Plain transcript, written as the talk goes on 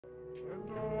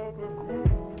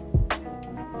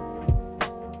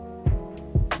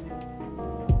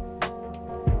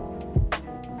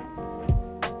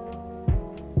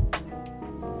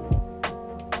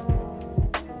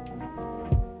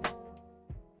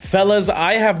Fellas,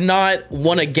 I have not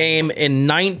won a game in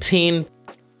 19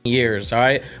 years, all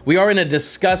right? We are in a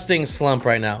disgusting slump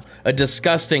right now. A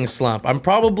disgusting slump. I'm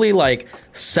probably like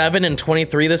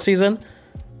 7-23 this season.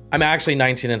 I'm actually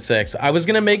 19-6. I was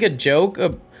gonna make a joke.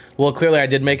 Well, clearly I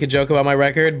did make a joke about my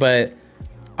record, but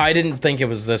I didn't think it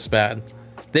was this bad.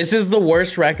 This is the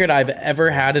worst record I've ever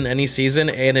had in any season,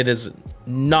 and it is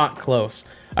not close.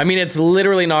 I mean, it's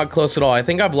literally not close at all. I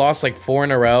think I've lost like 4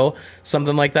 in a row,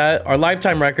 something like that. Our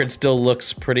lifetime record still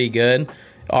looks pretty good.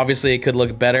 Obviously, it could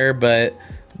look better, but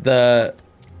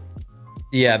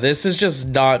yeah, this is just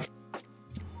not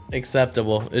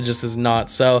acceptable. It just is not.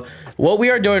 So what we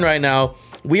are doing right now,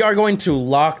 we are going to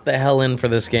lock the hell in for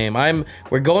this game.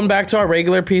 We're going back to our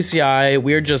regular PCI.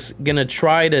 We're just gonna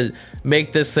try to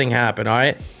make this thing happen, all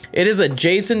right? It is a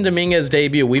Jasson Dominguez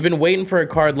debut. We've been waiting for a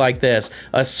card like this.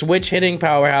 A switch hitting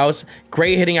powerhouse,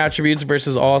 great hitting attributes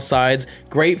versus all sides,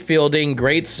 great fielding,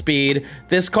 great speed.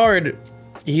 This card,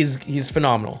 he's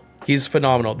phenomenal. He's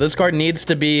phenomenal. This card needs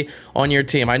to be on your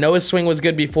team. I know his swing was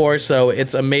good before, so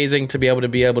it's amazing to be able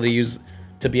to use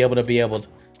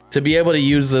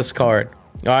this card.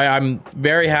 All right, I'm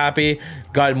very happy.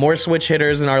 Got more switch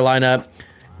hitters in our lineup.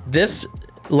 This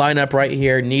lineup right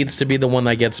here needs to be the one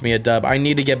that gets me a dub. I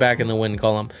need to get back in the win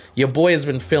column. Your boy has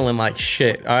been feeling like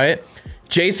shit, all right?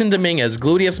 Jasson Dominguez,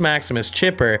 Gluteus Maximus,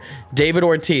 Chipper, David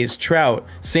Ortiz, Trout,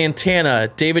 Santana,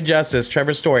 David Justice,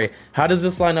 Trevor Story. How does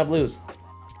this lineup lose?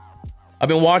 I've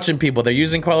been watching people. They're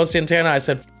using Carlos Santana. I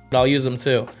said, I'll use him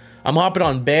too. I'm hopping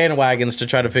on bandwagons to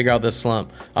try to figure out this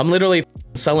slump. I'm literally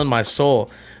selling my soul.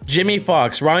 Jimmy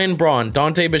Fox, Ryan Braun,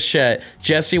 Dante Bichette,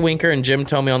 Jesse Winker, and Jim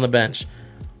Tomey on the bench.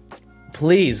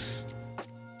 Please,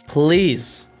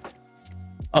 please,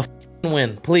 a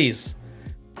win, please.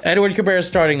 Edward Cabrera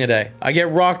starting today. I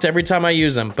get rocked every time I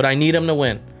use him, but I need him to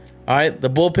win. All right, the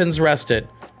bullpen's rested.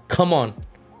 Come on,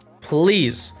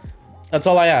 please. That's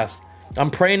all I ask.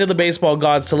 I'm praying to the baseball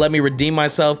gods to let me redeem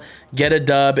myself, get a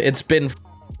dub. It's been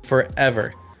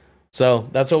forever. So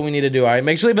that's what we need to do. All right,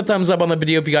 make sure to leave a thumbs up on the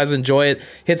video if you guys enjoy it.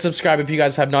 Hit subscribe if you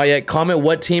guys have not yet. Comment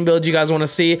what team build you guys want to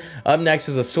see. Up next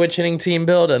is a switch hitting team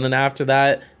build, and then after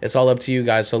that, it's all up to you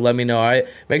guys. So let me know. All right,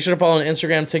 make sure to follow on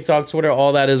Instagram, TikTok, Twitter,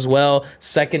 all that as well.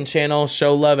 Second channel,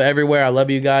 show love everywhere. I love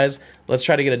you guys. Let's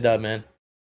try to get a dub, man.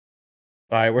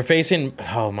 All right, we're facing.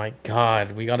 Oh my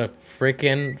God, we gotta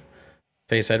freaking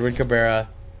face Edward Cabrera.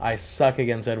 I suck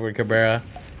against Edward Cabrera.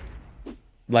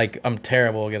 Like, I'm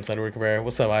terrible against Edward Cabrera.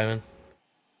 What's up, Ivan?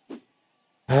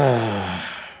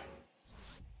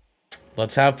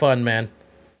 Let's have fun, man.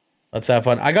 Let's have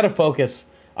fun. I gotta focus.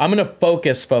 I'm gonna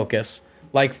focus.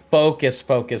 Like, focus.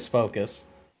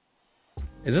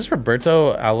 Is this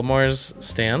Roberto Alomar's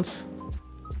stance?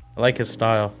 I like his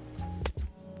style.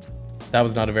 That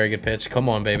was not a very good pitch. Come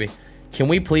on, baby. Can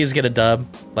we please get a dub?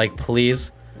 Like,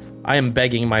 please? I am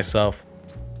begging myself.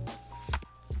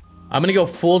 I'm gonna go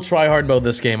full try-hard mode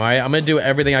this game, all right? I'm gonna do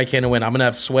everything I can to win. I'm gonna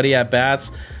have sweaty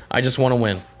at-bats. I just want to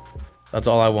win. That's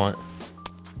all I want.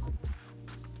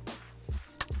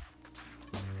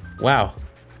 Wow.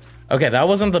 Okay, that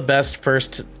wasn't the best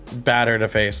first batter to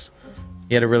face.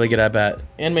 He had a really good at-bat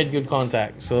and made good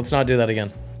contact, so let's not do that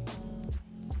again.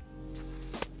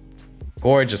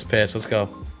 Gorgeous pitch. Let's go.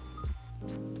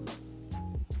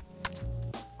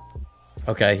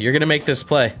 Okay, you're gonna make this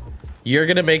play. You're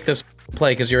gonna make this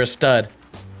play because you're a stud.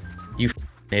 You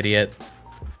idiot.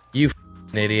 You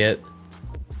idiot.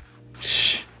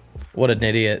 Shh. What an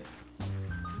idiot.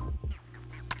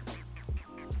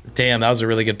 Damn, that was a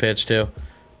really good pitch too.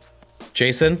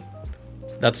 Jasson,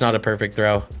 that's not a perfect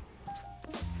throw.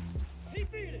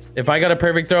 If I got a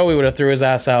perfect throw, we would have threw his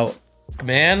ass out.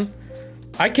 Man,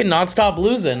 I cannot stop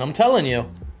losing. I'm telling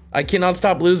you. I cannot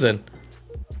stop losing.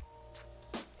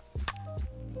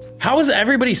 How is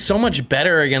everybody so much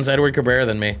better against Edward Cabrera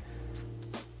than me?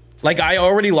 Like, I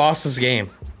already lost this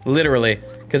game. Literally.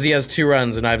 Because he has 2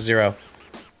 runs and I have 0.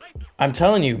 I'm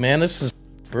telling you, man, this is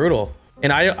brutal.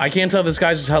 And I can't tell if this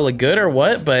guy's just hella good or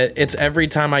what, but it's every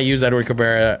time I use Edward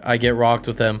Cabrera, I get rocked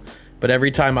with him. But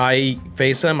every time I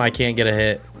face him, I can't get a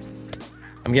hit.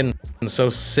 I'm getting so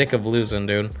sick of losing,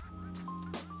 dude.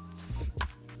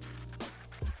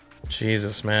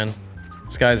 Jesus, man.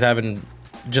 This guy's having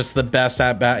just the best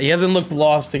at bat. He hasn't looked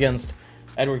lost against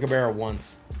Edward Cabrera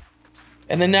once.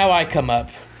 And then now I come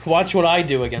up. Watch what I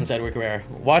do against Edward Cabrera.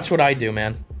 Watch what I do,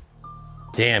 man.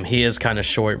 Damn, he is kind of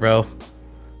short, bro.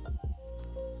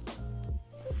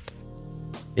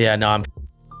 Yeah, no, I'm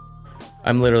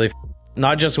I'm literally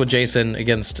not just with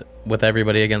Jasson with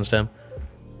everybody against him.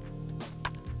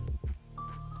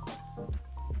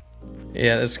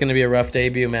 Yeah, it's gonna be a rough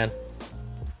debut, man.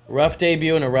 Rough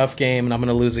debut and a rough game, and I'm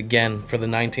gonna lose again for the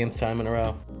 19th time in a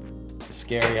row. It's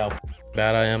scary how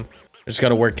bad I am. I just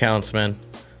gotta work counts, man.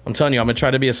 I'm telling you, I'm gonna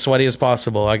try to be as sweaty as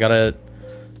possible. I gotta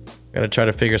try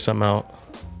to figure something out.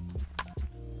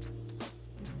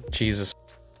 Jesus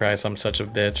Christ, I'm such a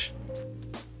bitch.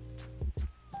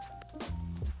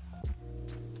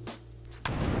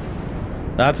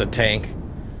 That's a tank.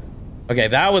 Okay,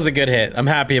 that was a good hit. I'm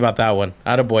happy about that one.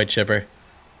 Attaboy, Chipper.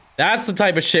 That's the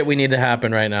type of shit we need to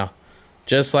happen right now.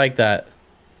 Just like that.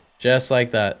 Just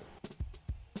like that.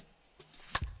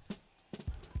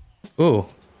 Ooh.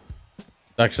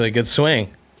 Actually a good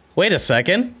swing. Wait a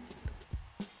second.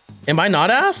 Am I not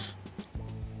ass?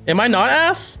 Am I not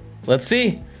ass? Let's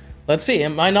see. Let's see.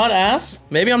 Am I not ass?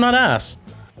 Maybe I'm not ass.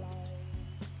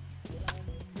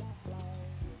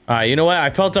 Alright, you know what? I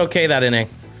felt okay that inning.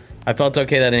 I felt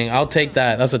okay that inning. I'll take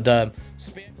that. That's a dub.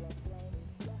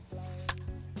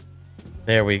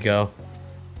 There we go.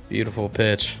 Beautiful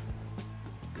pitch.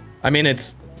 I mean,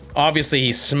 it's obviously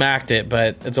he smacked it,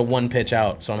 but it's a one pitch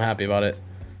out, so I'm happy about it.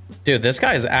 Dude, this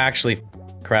guy is actually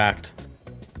cracked.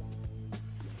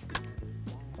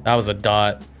 That was a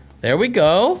dot. There we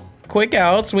go. Quick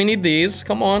outs. We need these.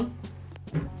 Come on.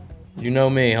 You know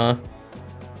me, huh?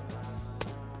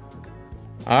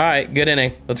 All right, good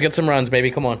inning. Let's get some runs,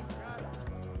 baby. Come on.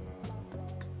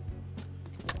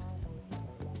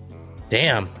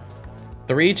 Damn.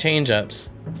 3 changeups.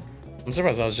 I'm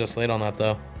surprised I was just late on that,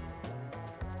 though.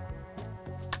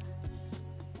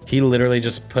 He literally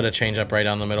just put a changeup right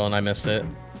down the middle, and I missed it.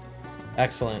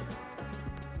 Excellent.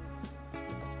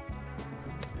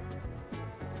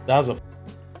 That was a...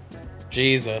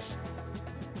 Jesus.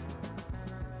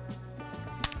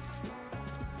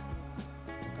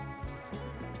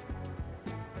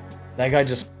 That guy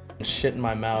just shit in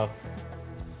my mouth.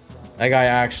 That guy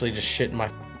actually just shit in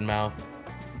my mouth.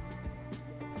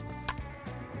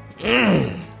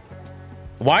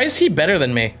 Why is he better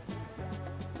than me?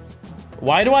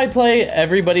 Why do I play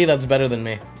everybody that's better than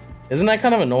me? Isn't that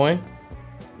kind of annoying?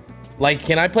 Like,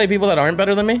 can I play people that aren't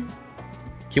better than me?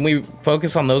 Can we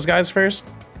focus on those guys first?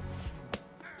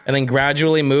 And then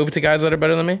gradually move to guys that are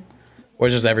better than me? Or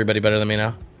is just everybody better than me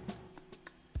now?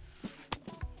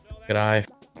 Good eye.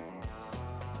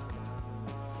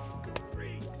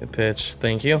 Good pitch.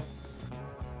 Thank you.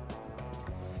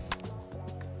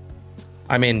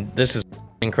 I mean, this is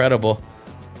incredible.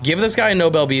 Give this guy a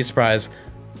Nobel Peace Prize.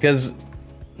 Because...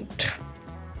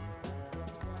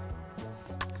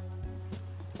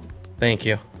 Thank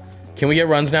you. Can we get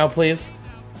runs now, please?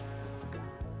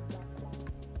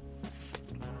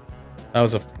 That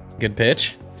was a good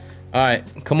pitch. All right,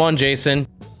 come on, Jasson.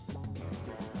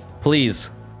 Please.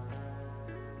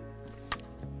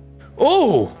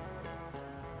 Ooh!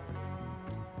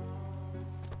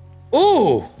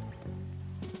 Ooh!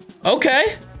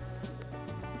 Okay.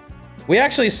 We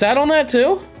actually sat on that,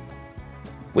 too?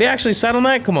 We actually sat on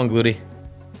that? Come on, Gluty.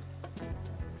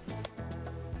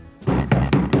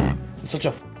 I'm such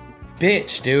a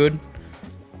bitch, dude.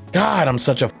 God, I'm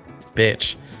such a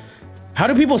bitch. How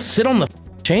do people sit on the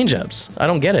change-ups? I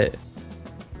don't get it.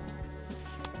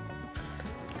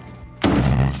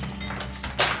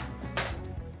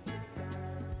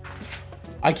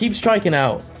 I keep striking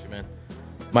out.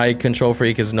 My control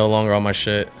freak is no longer on my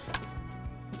shit.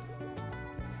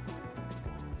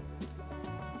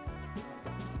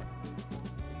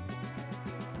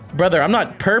 Brother, I'm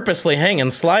not purposely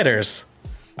hanging sliders.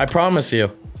 I promise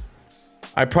you.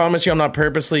 I promise you I'm not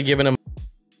purposely giving him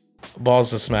balls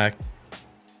to smack.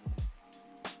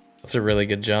 That's a really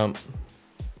good jump.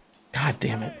 God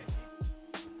damn it.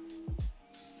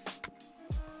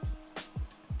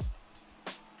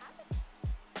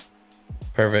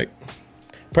 Perfect.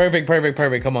 Perfect, perfect,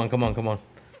 perfect. Come on, come on, come on.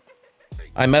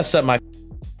 I messed up my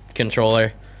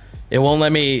controller. It won't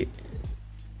let me...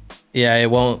 Yeah, it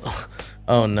won't...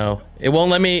 Oh no. It won't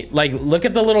let me... Like, look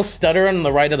at the little stutter on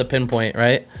the right of the pinpoint,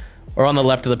 right? Or on the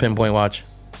left of the pinpoint, watch.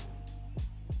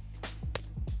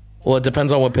 Well, it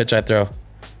depends on what pitch I throw.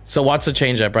 So watch the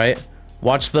changeup, right?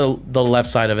 Watch the left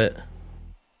side of it.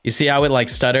 You see how it like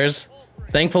stutters?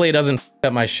 Thankfully, it doesn't f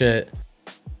up my shit.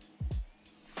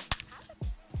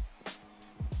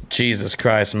 Jesus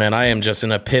Christ, man. I am just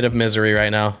in a pit of misery right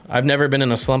now. I've never been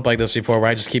in a slump like this before where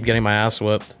I just keep getting my ass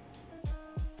whooped.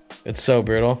 It's so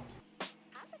brutal.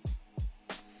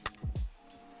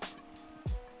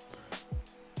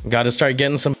 Got to start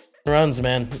getting some runs,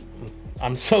 man.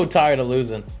 I'm so tired of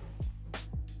losing.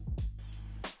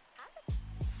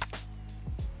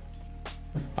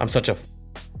 I'm such a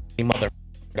mother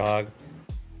dog.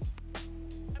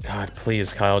 God,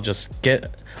 please, Kyle, just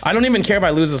get... I don't even care if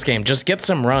I lose this game. Just get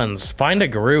some runs. Find a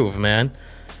groove, man.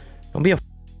 Don't be a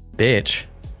bitch.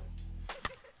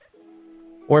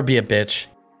 Or be a bitch.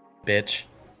 Bitch.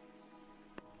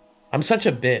 I'm such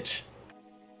a bitch.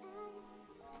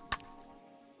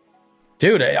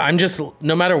 Dude, I'm just...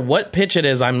 No matter what pitch it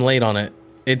is, I'm late on it.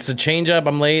 It's a changeup,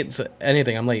 I'm late. It's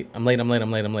anything, I'm late. I'm late, I'm late, I'm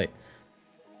late, I'm late.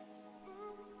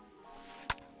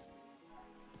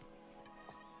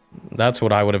 That's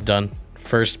what I would have done.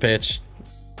 First pitch.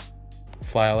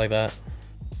 Fly out like that.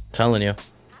 Telling you.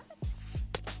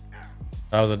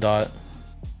 That was a dot.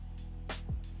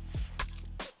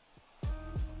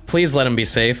 Please let him be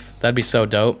safe. That'd be so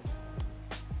dope.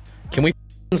 Can we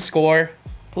score,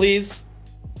 please?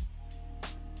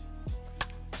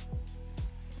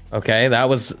 Okay, that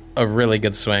was a really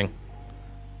good swing.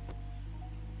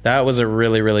 That was a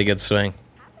really, really good swing.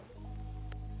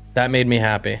 That made me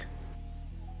happy.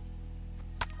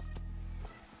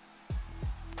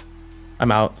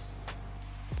 I'm out.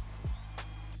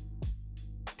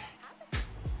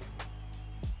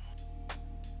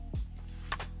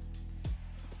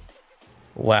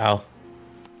 Wow.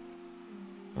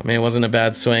 I mean, it wasn't a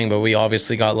bad swing, but we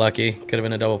obviously got lucky. Could have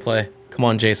been a double play. Come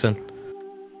on, Jasson.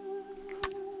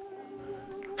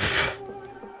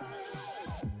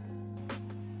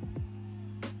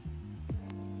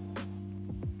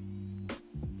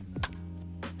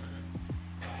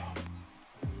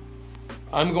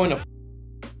 I'm going to...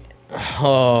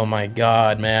 Oh my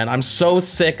god, man. I'm so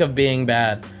sick of being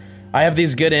bad. I have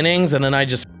these good innings and then I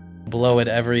just blow it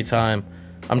every time.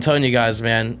 I'm telling you guys,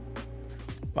 man.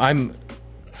 I'm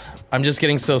just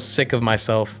getting so sick of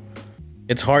myself.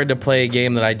 It's hard to play a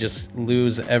game that I just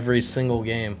lose every single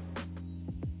game.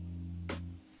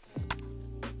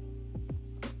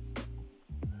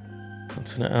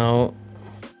 That's an out.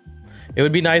 It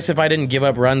would be nice if I didn't give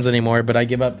up runs anymore, but I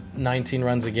give up 19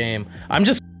 runs a game. I'm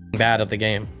just bad at the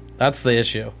game. That's the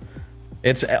issue.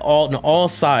 It's on all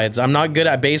sides. I'm not good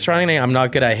at base running, I'm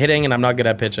not good at hitting, and I'm not good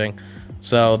at pitching.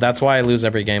 So that's why I lose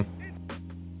every game.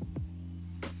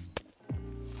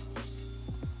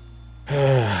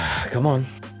 Come on.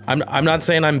 I'm not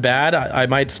saying I'm bad. I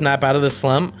might snap out of the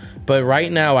slump, but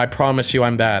right now I promise you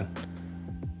I'm bad.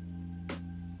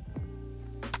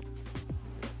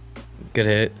 Good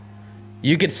hit.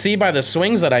 You could see by the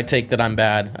swings that I take that I'm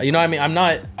bad. You know what I mean?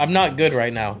 I'm not good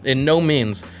right now. In no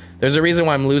means. There's a reason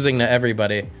why I'm losing to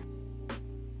everybody.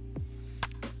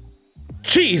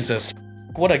 Jesus.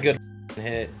 What a good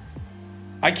hit.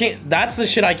 I can't... That's the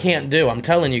shit I can't do. I'm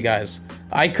telling you guys.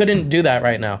 I couldn't do that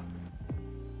right now.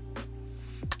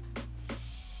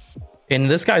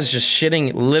 And this guy's just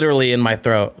shitting literally in my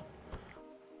throat.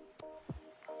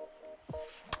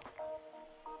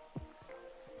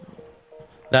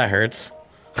 That hurts.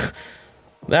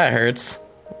 That hurts.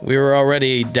 We were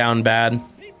already down bad.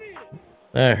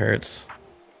 That hurts.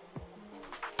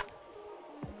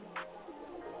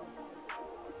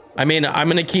 I mean, I'm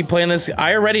gonna keep playing this.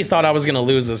 I already thought I was gonna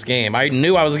lose this game. I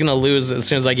knew I was gonna lose as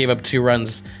soon as I gave up 2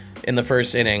 runs in the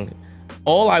first inning.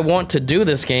 All I want to do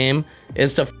this game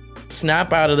is to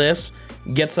snap out of this,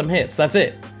 get some hits. That's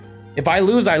it. If I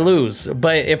lose, I lose.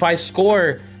 But if I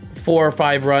score 4 or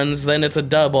 5 runs, then it's a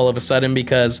dub all of a sudden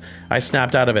because I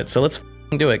snapped out of it. So let's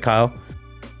do it, Kyle.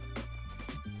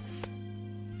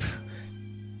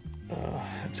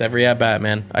 It's every at bat,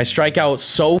 man. I strike out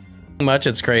so much,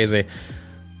 it's crazy.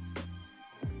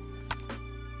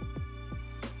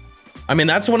 I mean,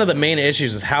 that's one of the main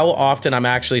issues is how often I'm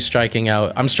actually striking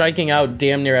out. I'm striking out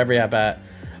damn near every at bat.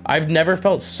 I've never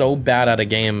felt so bad at a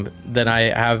game than I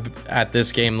have at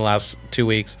this game the last 2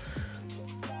 weeks.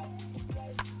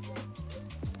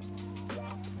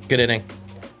 Good inning.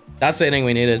 That's the inning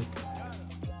we needed.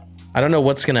 I don't know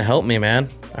what's gonna help me, man.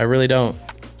 I really don't.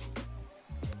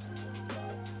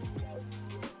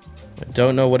 I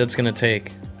don't know what it's gonna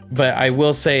take. But I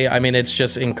will say, I mean, it's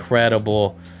just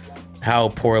incredible how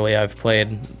poorly I've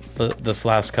played this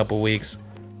last couple weeks.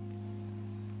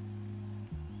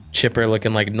 Chipper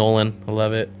looking like Nolan. I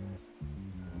love it.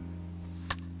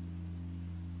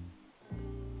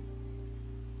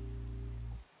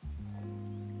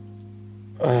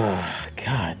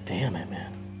 God damn it,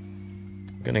 man.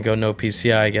 I'm gonna go no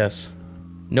PCI, I guess.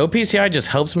 No PCI just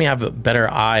helps me have a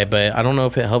better eye, but I don't know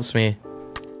if it helps me.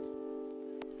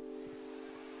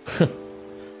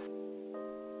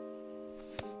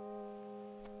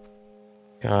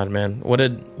 God, man, what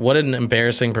an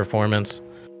embarrassing performance.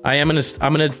 I'm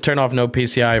gonna turn off no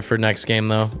PCI for next game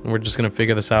though. We're just gonna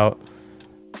figure this out.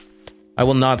 I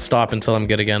will not stop until I'm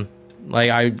good again. Like,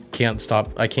 I can't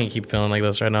stop. I can't keep feeling like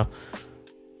this right now.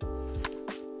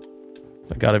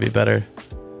 I gotta be better.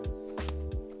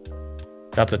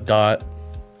 That's a dot.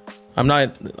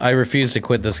 I refuse to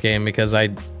quit this game because I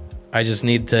just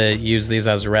need to use these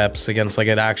as reps against like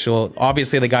an actual,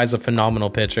 obviously the guy's a phenomenal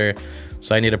pitcher,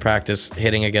 so I need to practice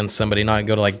hitting against somebody, not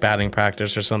go to like batting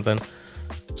practice or something.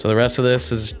 So the rest of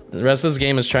this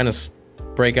game is trying to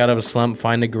break out of a slump,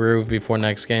 find a groove before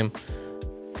next game.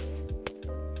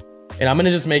 And I'm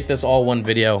gonna just make this all one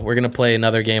video. We're gonna play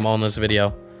another game on this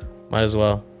video. Might as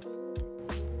well.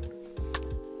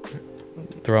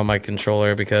 Throw my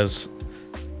controller because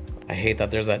I hate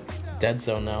that there's that dead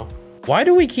zone now. Why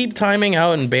do we keep timing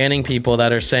out and banning people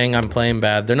that are saying I'm playing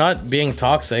bad? They're not being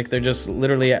toxic. They're just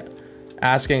literally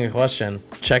asking a question.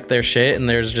 Check their shit and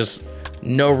there's just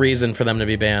no reason for them to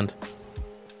be banned.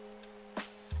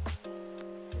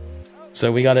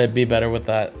 So we gotta be better with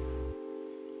that.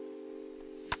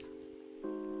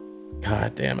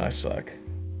 God damn, I suck.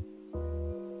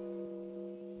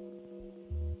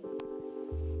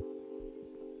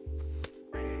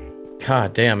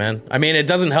 God damn, man. I mean, it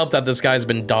doesn't help that this guy's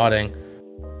been dotting.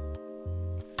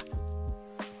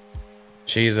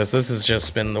 Jesus, this has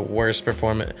just been the worst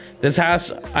performance. This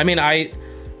has, I mean,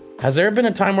 has there been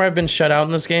a time where I've been shut out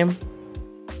in this game?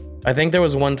 I think there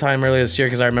was one time earlier this year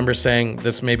because I remember saying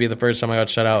this may be the first time I got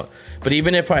shut out. But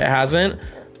even if it hasn't,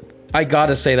 I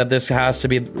gotta say that this has to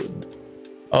be...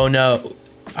 Oh no,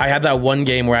 I had that one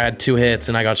game where I had 2 hits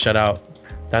and I got shut out.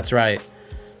 That's right.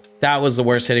 That was the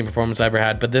worst hitting performance I ever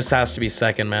had, but this has to be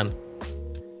second, man.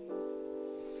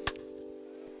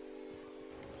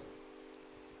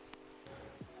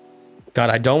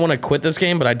 God, I don't want to quit this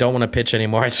game, but I don't want to pitch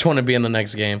anymore. I just want to be in the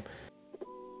next game.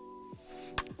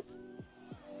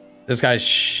 This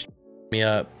guy's me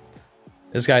up.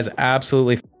 This guy's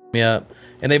absolutely me up.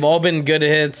 And they've all been good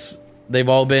hits. They've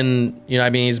all been, you know,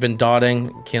 I mean, he's been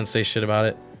dotting. Can't say shit about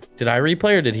it. Did I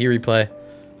replay or did he replay?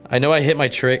 I know I hit my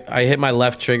I hit my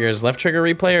left trigger. Is left trigger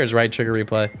replay or is right trigger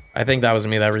replay? I think that was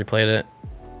me that replayed it.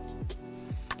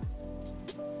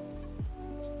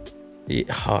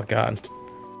 Yeah, oh God.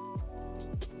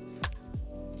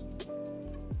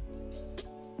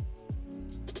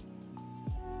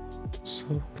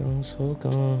 So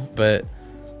gone. But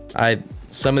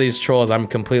some of these trolls, I'm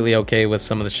completely okay with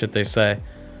some of the shit they say.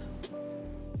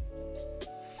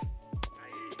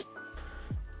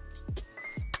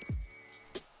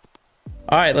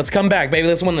 All right, let's come back, baby.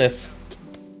 Let's win this.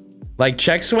 Like,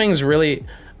 check swings really...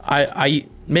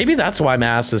 maybe that's why I'm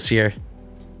ass this year.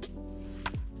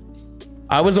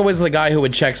 I was always the guy who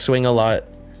would check swing a lot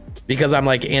because I'm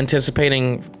like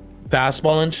anticipating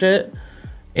fastball and shit.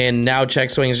 And now check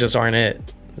swings just aren't it.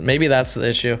 Maybe that's the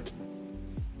issue.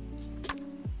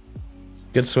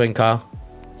 Good swing, Kyle.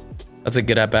 That's a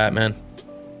good at bat, man.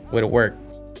 Way to work.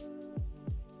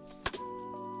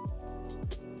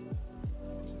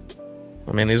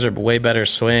 I mean, these are way better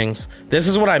swings. This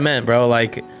is what I meant, bro.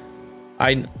 Like,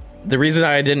 the reason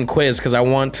I didn't quit is because I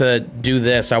want to do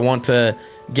this. I want to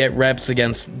get reps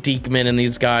against Diekman and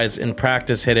these guys in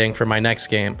practice hitting for my next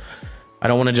game. I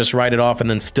don't want to just write it off and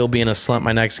then still be in a slump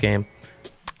my next game.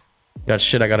 Got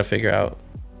shit I got to figure out.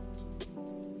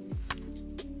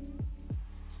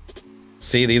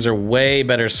 See, these are way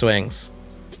better swings.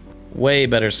 Way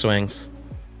better swings.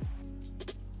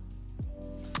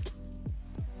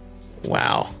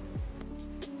 Wow.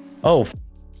 Oh.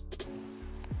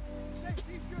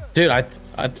 Dude, I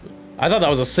thought that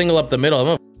was a single up the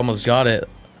middle. I almost got it.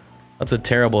 That's a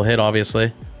terrible hit,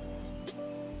 obviously.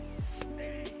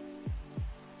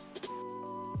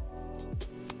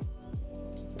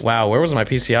 Wow, where was my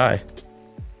PCI?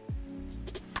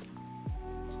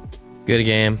 Good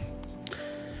game.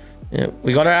 Yeah,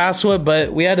 we got our ass whooped,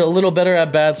 but we had a little better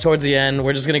at bats towards the end.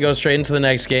 We're just gonna go straight into the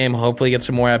next game. Hopefully get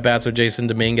some more at bats with Jasson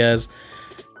Dominguez.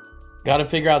 Got to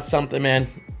figure out something, man.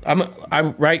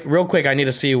 Right, real quick. I need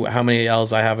to see how many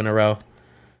L's I have in a row.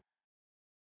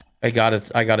 I gotta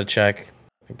check.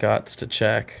 I got to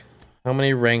check. How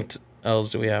many ranked L's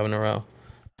do we have in a row?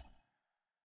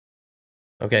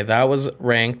 Okay, that was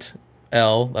ranked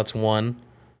L. That's 1.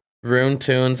 Rune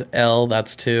Tunes L.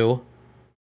 That's 2.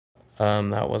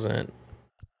 That wasn't.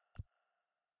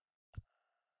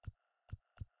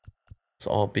 It's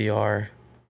all BR.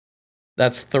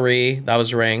 That's 3. That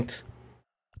was ranked.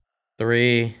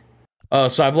 3. Oh,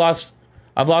 so I've lost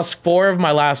 4 of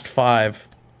my last 5.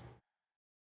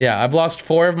 Yeah, I've lost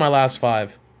 4 of my last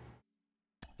 5.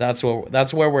 That's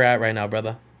where we're at right now,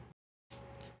 brother.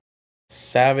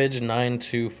 Savage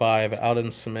 925 out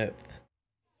in Smith.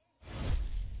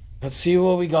 Let's see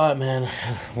what we got, man.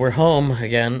 We're home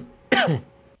again.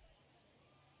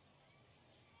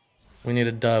 We need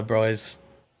a dub, boys.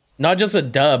 Not just a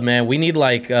dub, man. We need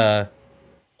like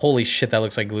Holy shit, that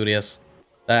looks like gluteus.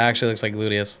 That actually looks like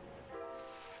gluteus.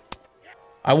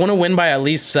 I want to win by at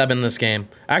least 7 this game.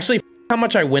 Actually, how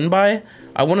much I win by?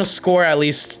 I want to score at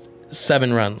least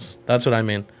 7 runs. That's what I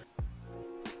mean.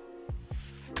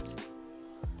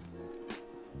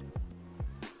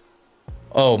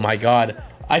 Oh my god.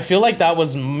 I feel like that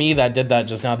was me that did that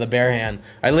just now, the bare hand.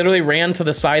 I literally ran to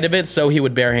the side of it so he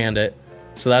would bare hand it.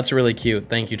 So that's really cute.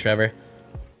 Thank you, Trevor.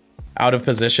 Out of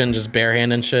position, just bare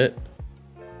hand and shit.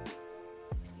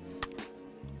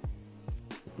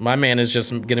 My man is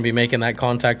just gonna be making that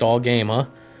contact all game, huh?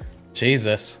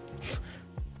 Jesus.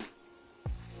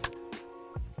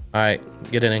 Alright,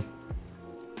 good inning.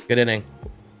 Good inning.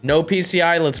 No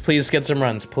PCI, let's please get some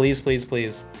runs. Please, please,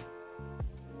 please.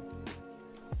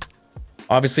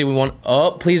 Obviously, we want...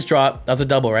 Oh, please drop. That's a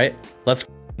double, right? Let's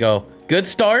go. Good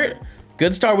start.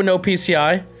 Good start with no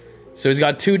PCI. So he's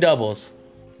got 2 doubles.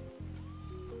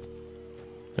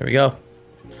 There we go.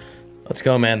 Let's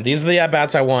go, man. These are the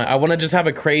at-bats I want. I want to just have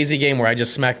a crazy game where I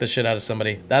just smack the shit out of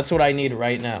somebody. That's what I need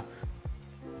right now.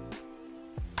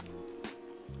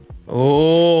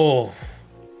 Oh.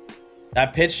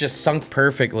 That pitch just sunk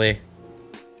perfectly.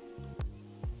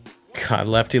 God,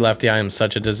 lefty, lefty. I am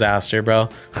such a disaster, bro.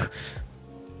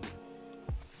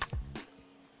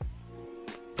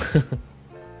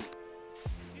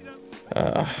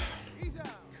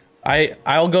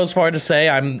 I'll go as far to say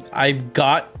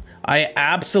I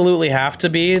absolutely have to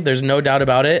be, there's no doubt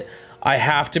about it, I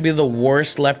have to be the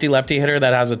worst lefty-lefty hitter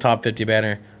that has a top 50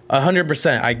 banner.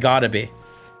 100%, I gotta be.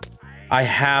 I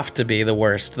have to be the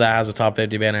worst that has a top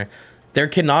 50 banner. There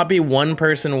cannot be one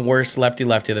person worse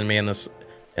lefty-lefty than me in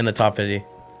the top 50.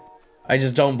 I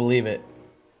just don't believe it.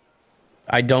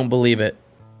 I don't believe it.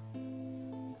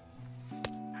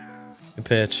 Good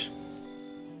pitch.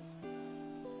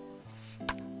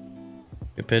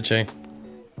 Good pitching.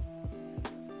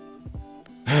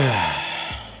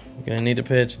 I'm gonna need to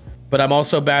pitch. But I'm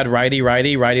also bad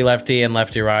righty-righty, righty-lefty, and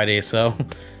lefty-righty, so...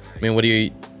 I mean, what do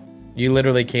you... You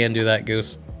literally can do that,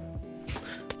 Goose.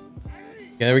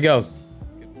 Yeah, there we go.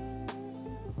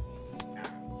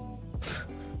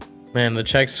 Man, the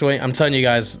check swing... I'm telling you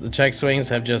guys, the check swings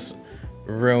have just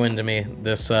ruined me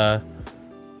this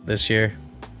year.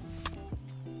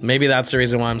 Maybe that's the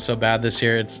reason why I'm so bad this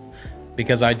year. It's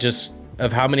because I just...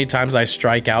 Of how many times I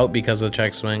strike out because of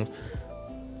check swings.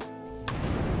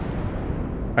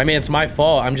 I mean, it's my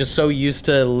fault. I'm just so used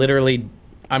to literally...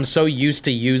 I'm so used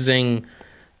to using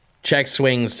check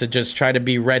swings to just try to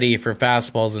be ready for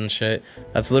fastballs and shit.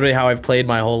 That's literally how I've played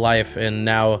my whole life, and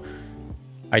now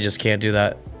I just can't do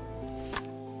that.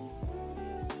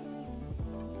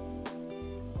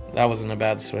 That wasn't a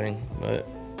bad swing, but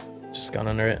just got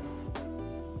under it.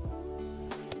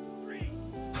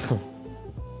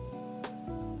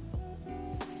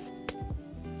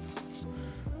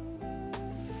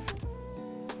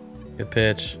 Good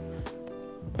pitch.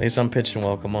 At least I'm pitching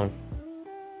well, come on.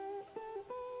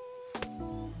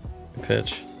 Good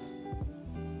pitch.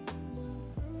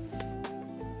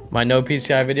 My no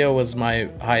PCI video was my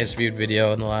highest viewed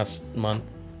video in the last month.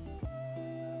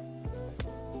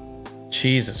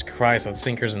 Jesus Christ, that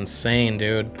sinker's insane,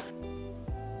 dude.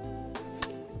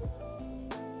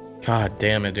 God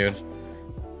damn it, dude.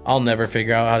 I'll never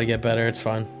figure out how to get better. It's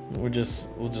fine. We'll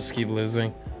just keep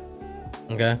losing.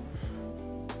 Okay?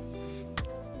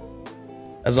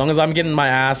 As long as I'm getting my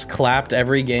ass clapped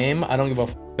every game, I don't give a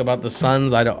f about the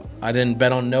Suns. I didn't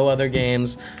bet on no other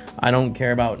games. I don't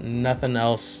care about nothing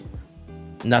else.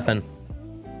 Nothing.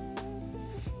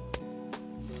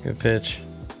 Good pitch.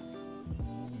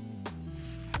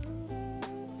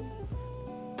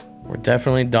 We're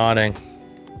definitely dotting.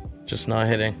 Just not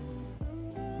hitting.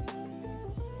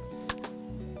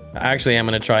 Actually, I'm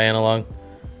gonna try analog.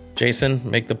 Jason,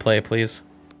 make the play, please.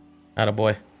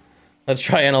 Attaboy. Let's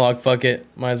try analog, fuck it.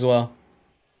 Might as well.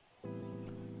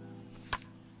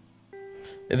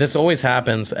 This always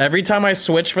happens. Every time I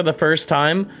switch for the first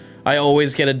time, I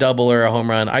always get a double or a home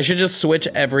run. I should just switch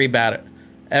every batter.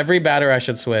 Every batter I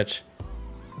should switch.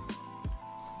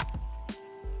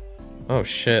 Oh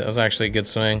shit, that was actually a good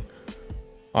swing.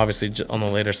 Obviously on the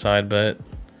later side, but...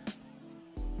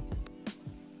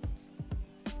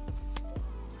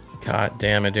 God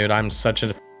damn it, dude. I'm such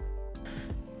a...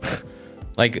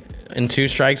 Like, in 2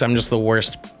 strikes, I'm just the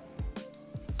worst.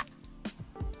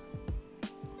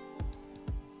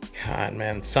 God,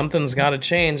 man. Something's got to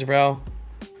change, bro.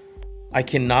 I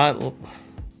cannot...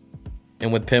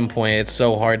 And with pinpoint, it's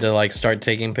so hard to, like, start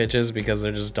taking pitches because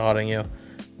they're just dotting you.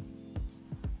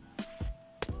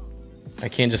 I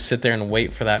can't just sit there and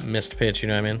wait for that missed pitch, you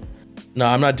know what I mean? No,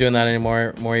 I'm not doing that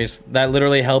anymore, Maurice. That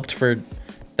literally helped for...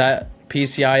 That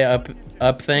PCI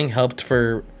up thing helped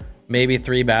for maybe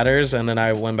 3 batters, and then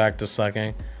I went back to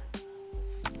sucking.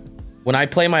 When I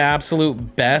play my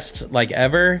absolute best, like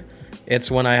ever, it's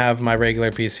when I have my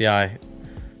regular PCI.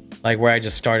 Like where I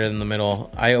just started in the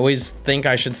middle. I always think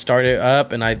I should start it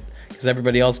up because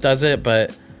everybody else does it,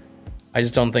 but I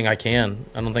just don't think I can.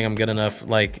 I don't think I'm good enough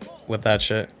like with that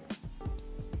shit.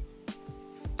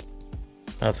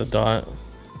 That's a dot.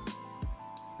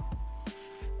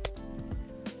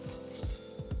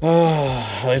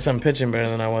 Oh, at least I'm pitching better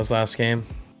than I was last game.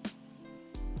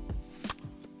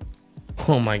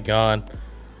 Oh my god.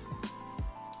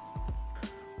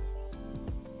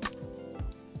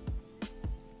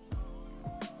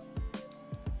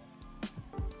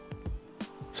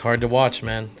 It's hard to watch,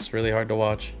 man. It's really hard to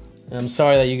watch. And I'm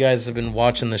sorry that you guys have been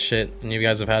watching this shit and you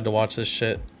guys have had to watch this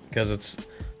shit because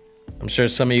I'm sure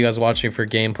some of you guys watching for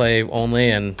gameplay only,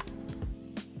 and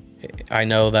I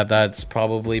know that that's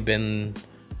probably been,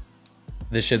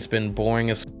 this shit's been boring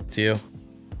as to you.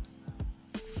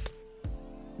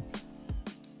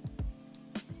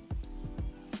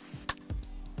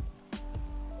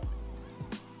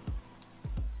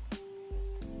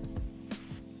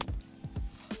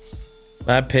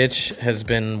 That pitch has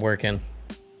been working.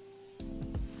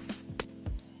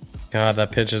 God,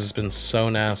 that pitch has been so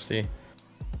nasty.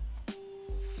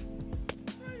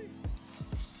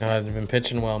 God, I've been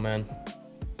pitching well, man.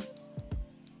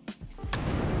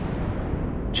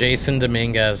 Jasson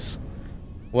Dominguez.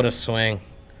 What a swing.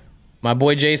 My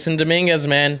boy Jasson Dominguez,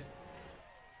 man.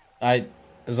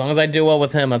 As long as I do well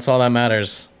with him, that's all that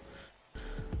matters.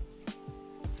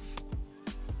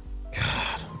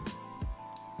 God.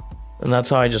 And that's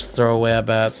how I just throw away at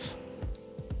bats.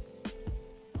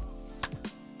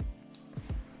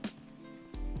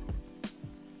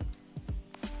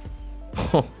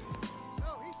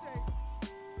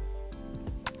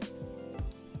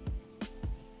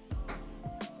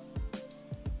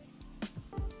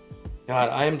 God,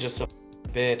 I am just a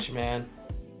bitch, man.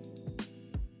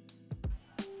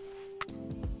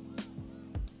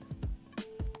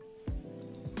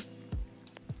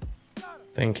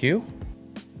 Thank you.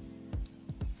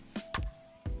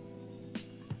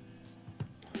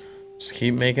 Just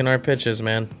keep making our pitches,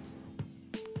 man.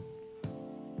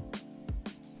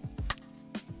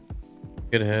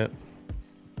 Good hit.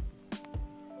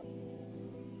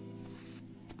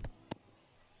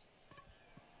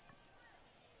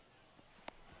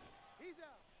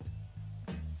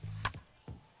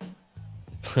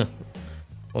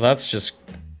 Well, that's just...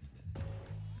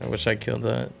 I wish I killed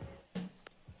that.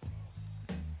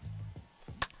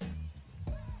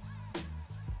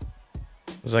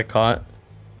 Was that caught?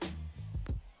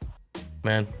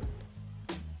 Man.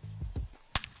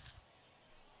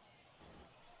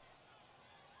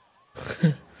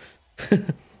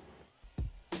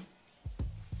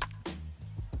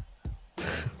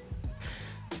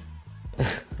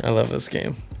 I love this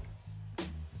game.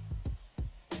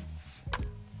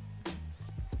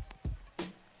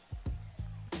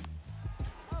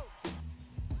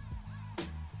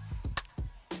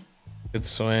 Good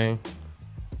swing.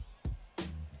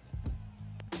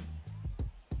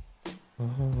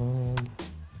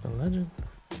 The legend.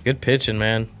 Good pitching,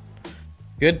 man.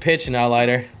 Good pitching,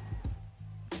 Outlighter.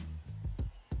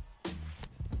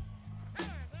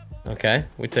 Okay,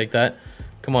 we take that.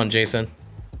 Come on, Jasson.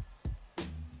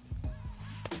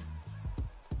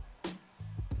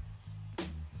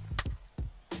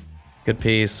 Good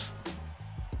piece.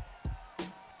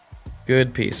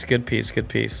 Good piece, good piece, good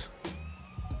piece.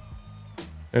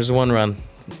 There's one run.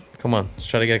 Come on, let's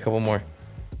try to get a couple more.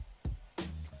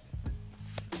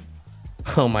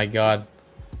 Oh my god.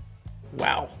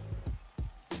 Wow.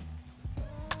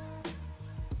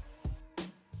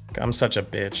 I'm such a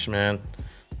bitch, man.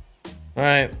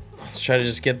 Alright, let's try to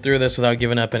just get through this without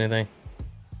giving up anything.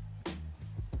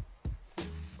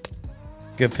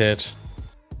 Good pitch.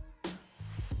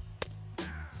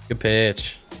 Good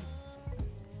pitch.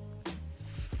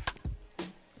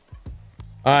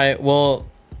 Alright, well,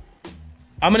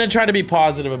 I'm going to try to be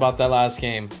positive about that last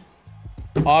game.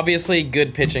 Obviously,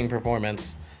 good pitching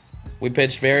performance. We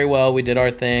pitched very well. We did our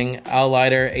thing.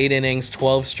 Outlighter, 8 innings,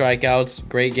 12 strikeouts.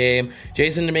 Great game.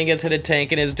 Jasson Dominguez hit a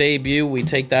tank in his debut. We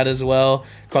take that as well.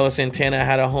 Carlos Santana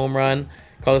had a home run.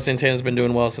 Carlos Santana's been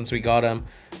doing well since we got him.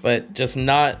 But just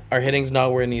not, our hitting's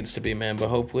not where it needs to be, man. But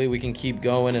hopefully we can keep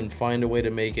going and find a way to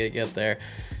make it get there.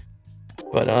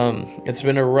 But it's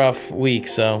been a rough week,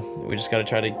 so we just got to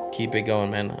try to keep it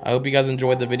going, man. I hope you guys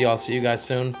enjoyed the video. I'll see you guys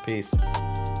soon. Peace.